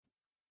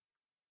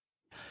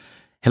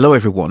Hello,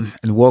 everyone,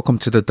 and welcome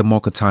to the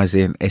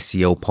Democratizing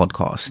SEO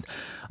podcast,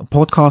 a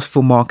podcast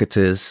for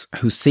marketers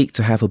who seek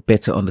to have a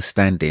better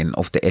understanding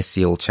of the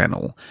SEO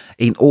channel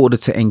in order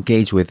to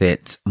engage with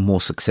it more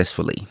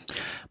successfully.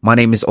 My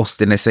name is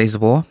Austin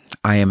Esezabor.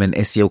 I am an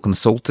SEO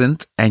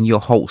consultant and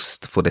your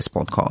host for this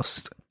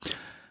podcast.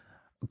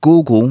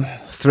 Google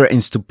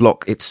threatens to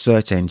block its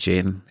search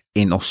engine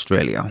in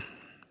Australia.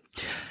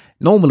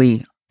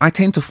 Normally, I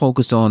tend to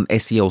focus on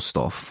SEO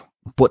stuff,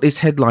 but this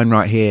headline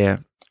right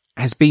here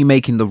has been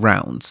making the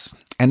rounds,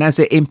 and as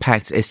it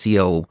impacts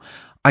SEO,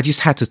 I just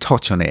had to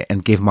touch on it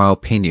and give my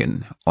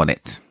opinion on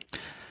it.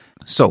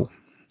 So,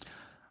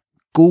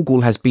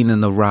 Google has been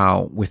in a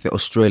row with the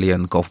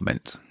Australian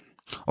government.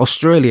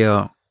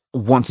 Australia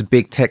wants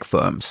big tech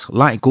firms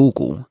like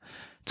Google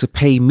to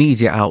pay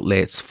media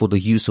outlets for the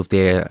use of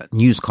their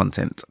news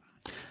content.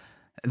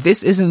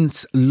 This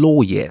isn't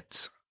law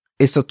yet.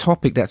 It's a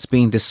topic that's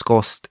being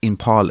discussed in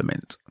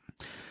Parliament.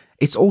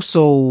 It's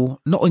also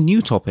not a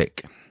new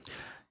topic.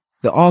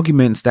 The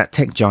argument that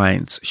tech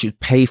giants should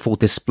pay for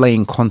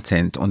displaying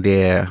content on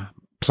their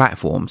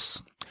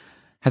platforms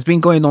has been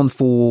going on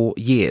for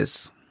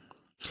years.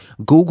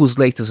 Google's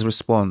latest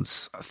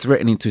response,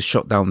 threatening to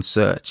shut down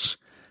search,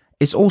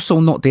 is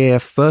also not their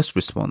first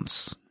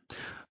response.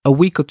 A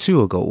week or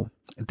two ago,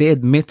 they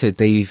admitted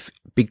they've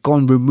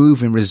begun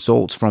removing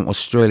results from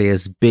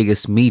Australia's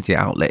biggest media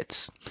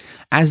outlets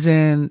as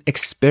an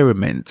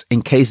experiment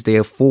in case they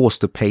are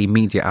forced to pay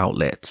media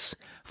outlets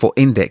for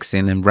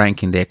indexing and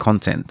ranking their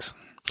content.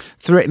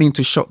 Threatening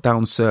to shut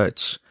down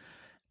search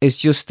is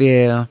just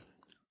their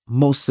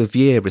most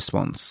severe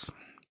response.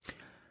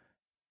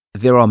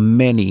 There are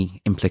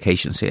many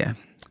implications here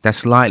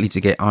that's likely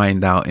to get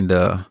ironed out in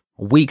the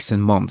weeks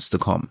and months to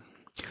come.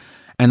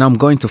 And I'm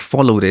going to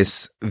follow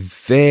this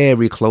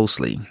very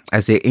closely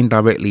as it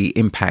indirectly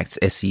impacts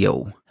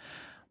SEO.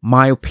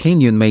 My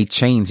opinion may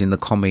change in the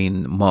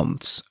coming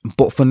months,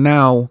 but for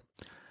now,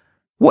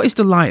 what is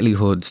the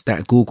likelihood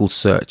that Google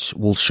search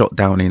will shut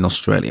down in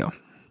Australia?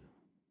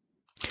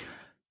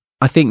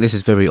 I think this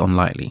is very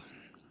unlikely.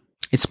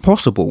 It's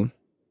possible,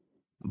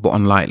 but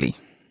unlikely.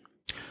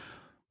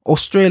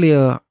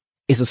 Australia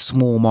is a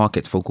small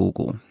market for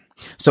Google.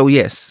 So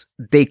yes,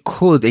 they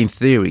could in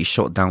theory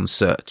shut down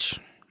search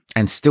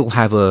and still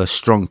have a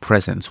strong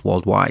presence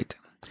worldwide.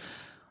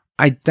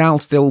 I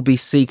doubt they'll be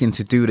seeking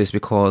to do this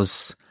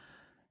because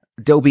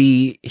there'll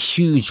be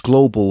huge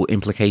global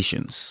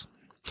implications.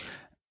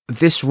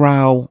 This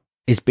row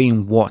is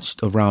being watched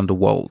around the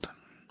world.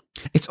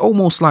 It's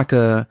almost like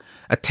a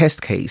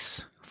test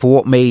case for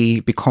what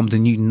may become the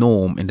new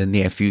norm in the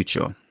near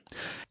future.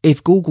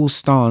 If Google's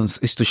stance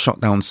is to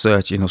shut down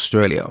search in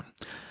Australia,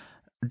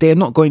 they're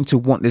not going to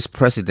want this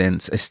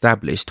precedent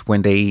established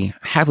when they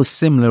have a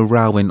similar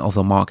row in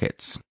other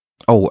markets.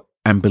 Oh,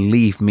 and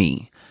believe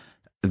me,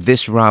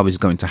 this row is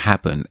going to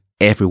happen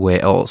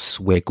everywhere else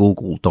where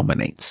Google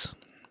dominates.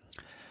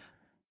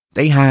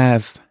 They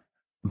have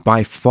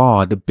by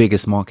far the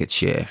biggest market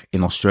share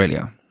in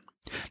Australia.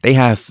 They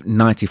have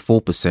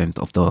 94%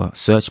 of the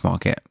search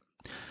market.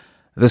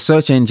 The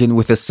search engine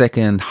with the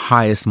second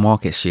highest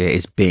market share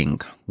is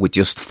Bing, with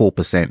just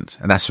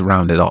 4%, and that's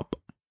rounded up.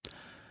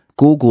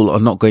 Google are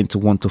not going to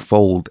want to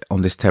fold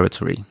on this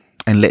territory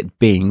and let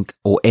Bing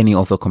or any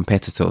other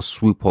competitor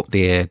swoop up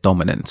their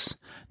dominance,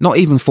 not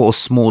even for a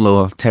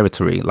smaller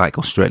territory like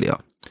Australia.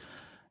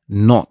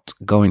 Not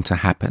going to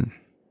happen.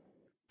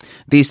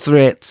 These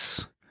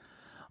threats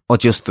are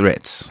just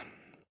threats.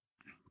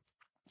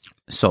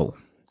 So,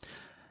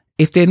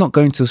 if they're not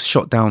going to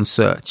shut down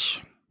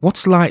search,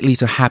 what's likely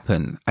to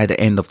happen at the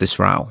end of this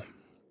row?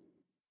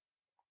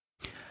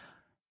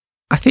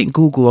 I think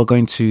Google are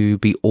going to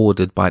be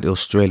ordered by the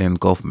Australian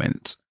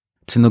government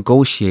to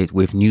negotiate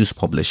with news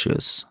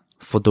publishers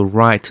for the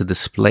right to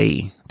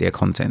display their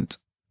content.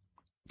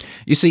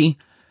 You see,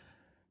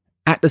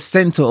 at the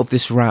center of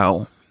this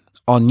row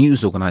are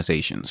news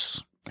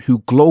organizations who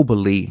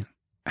globally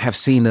have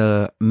seen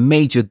a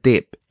major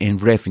dip in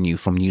revenue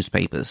from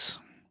newspapers.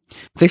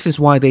 This is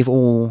why they've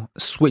all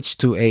switched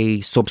to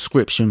a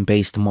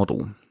subscription-based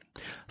model.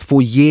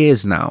 For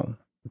years now,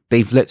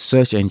 they've let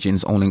search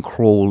engines only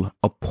crawl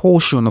a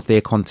portion of their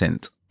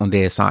content on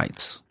their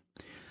sites.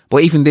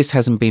 But even this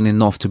hasn't been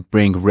enough to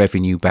bring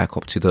revenue back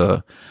up to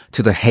the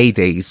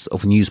heydays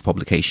of news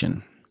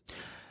publication.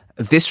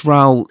 This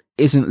row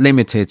isn't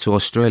limited to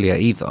Australia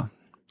either.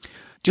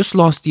 Just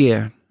last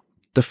year,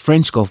 the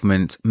French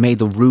government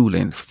made a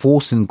ruling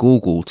forcing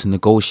Google to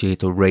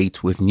negotiate a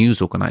rate with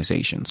news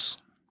organizations.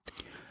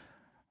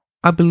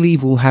 I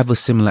believe we'll have a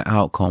similar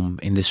outcome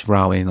in this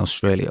row in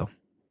Australia.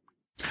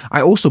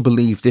 I also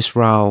believe this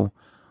row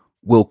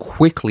will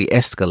quickly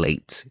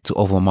escalate to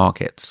other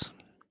markets.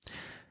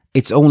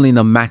 It's only in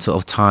a matter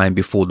of time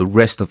before the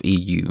rest of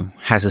EU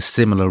has a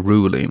similar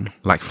ruling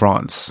like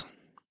France.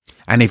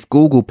 And if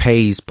Google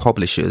pays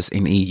publishers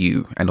in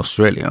EU and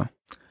Australia,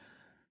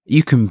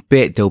 you can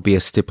bet there'll be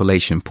a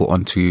stipulation put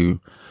onto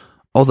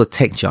other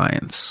tech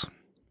giants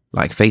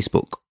like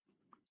Facebook.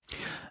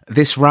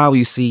 This row,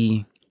 you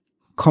see,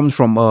 comes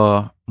from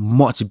a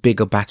much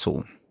bigger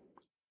battle.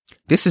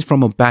 This is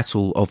from a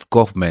battle of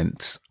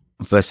government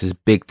versus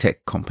big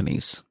tech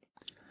companies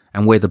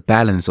and where the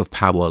balance of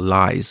power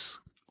lies.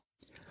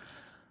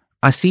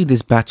 I see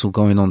this battle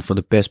going on for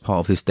the best part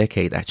of this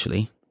decade,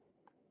 actually.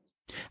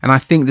 And I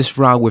think this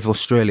row with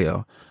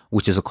Australia,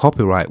 which is a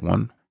copyright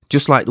one,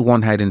 just like the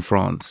one had in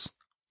France,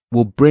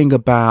 will bring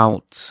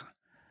about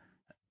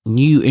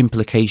new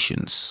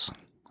implications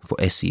for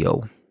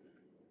SEO.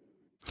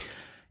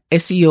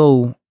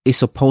 SEO is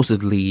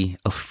supposedly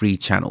a free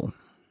channel.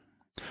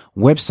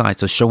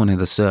 Websites are shown in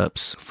the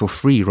SERPs for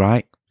free,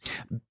 right?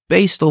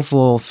 Based off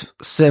of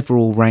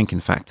several ranking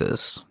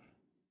factors.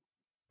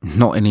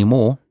 Not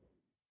anymore.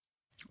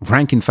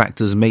 Ranking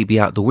factors may be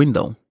out the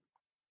window.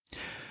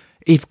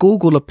 If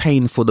Google are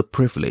paying for the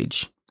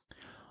privilege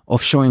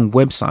of showing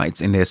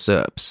websites in their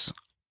SERPs,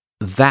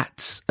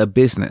 that's a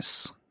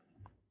business.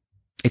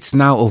 It's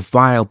now a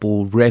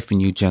viable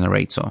revenue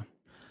generator.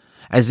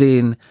 As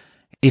in,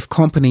 if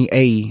company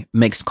A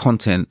makes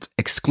content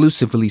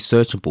exclusively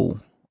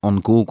searchable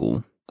on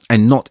Google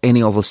and not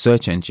any other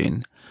search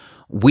engine,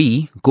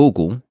 we,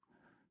 Google,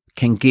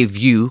 can give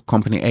you,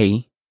 company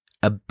A,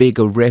 a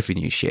bigger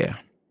revenue share.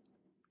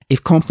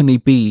 If company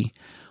B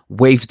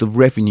waives the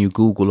revenue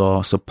Google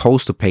are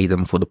supposed to pay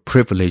them for the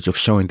privilege of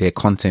showing their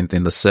content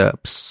in the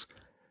SERPs,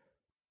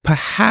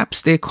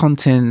 perhaps their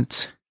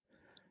content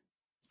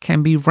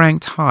can be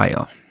ranked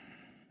higher.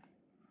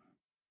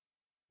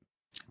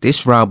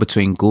 This row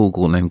between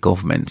Google and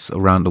governments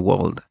around the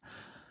world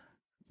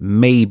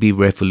may be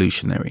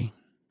revolutionary.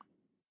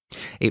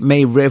 It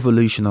may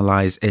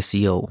revolutionize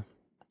SEO,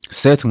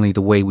 certainly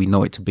the way we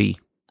know it to be.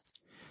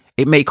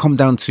 It may come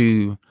down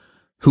to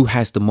who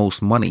has the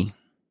most money.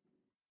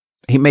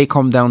 It may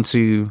come down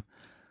to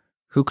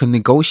who can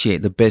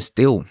negotiate the best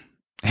deal.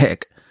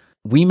 Heck,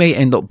 we may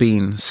end up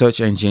being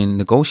search engine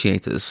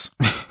negotiators.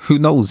 Who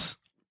knows?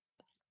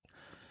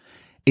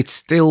 It's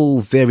still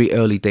very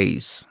early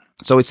days,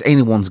 so it's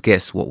anyone's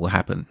guess what will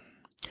happen.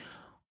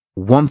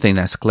 One thing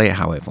that's clear,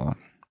 however,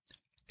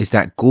 is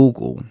that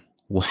Google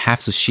will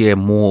have to share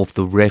more of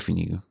the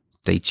revenue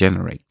they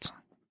generate.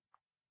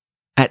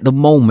 At the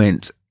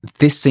moment,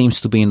 this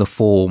seems to be in the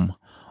form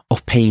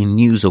of paying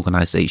news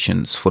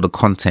organizations for the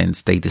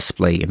content they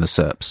display in the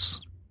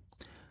SERPs.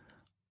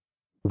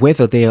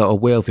 Whether they are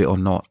aware of it or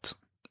not,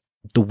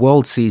 the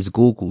world sees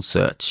Google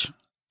search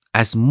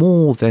as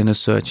more than a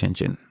search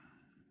engine.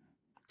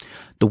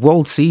 The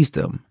world sees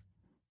them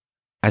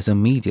as a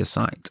media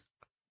site.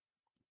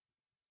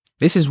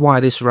 This is why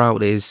this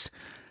route is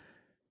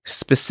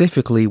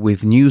specifically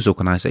with news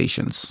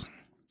organizations,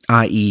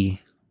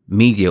 i.e.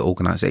 media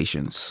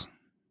organizations.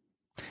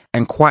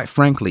 And quite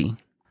frankly,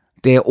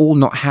 they're all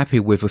not happy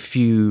with a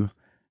few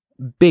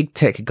big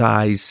tech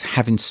guys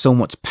having so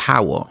much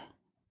power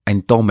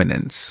and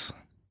dominance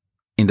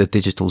in the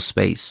digital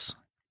space.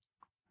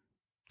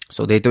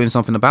 So they're doing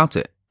something about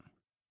it.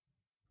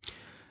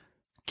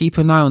 Keep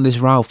an eye on this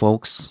row,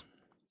 folks.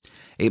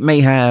 It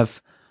may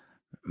have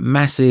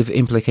massive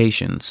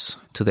implications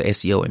to the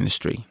SEO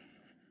industry.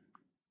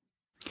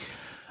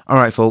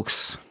 Alright,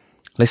 folks,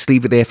 let's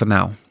leave it there for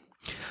now.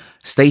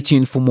 Stay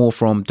tuned for more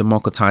from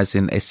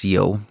Democratizing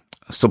SEO.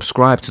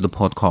 Subscribe to the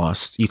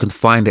podcast. You can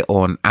find it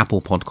on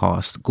Apple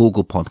Podcasts,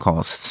 Google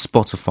Podcasts,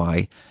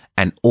 Spotify,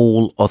 and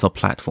all other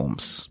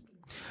platforms.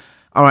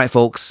 Alright,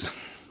 folks,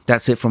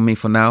 that's it from me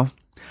for now.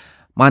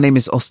 My name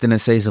is Austin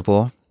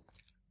Esezabor.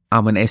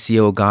 I'm an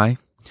SEO guy.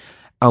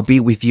 I'll be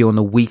with you on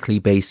a weekly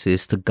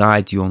basis to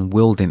guide you on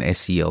wielding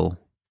SEO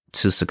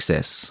to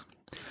success.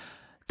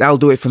 That'll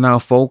do it for now,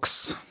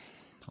 folks.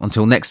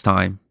 Until next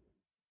time,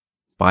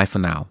 bye for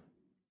now.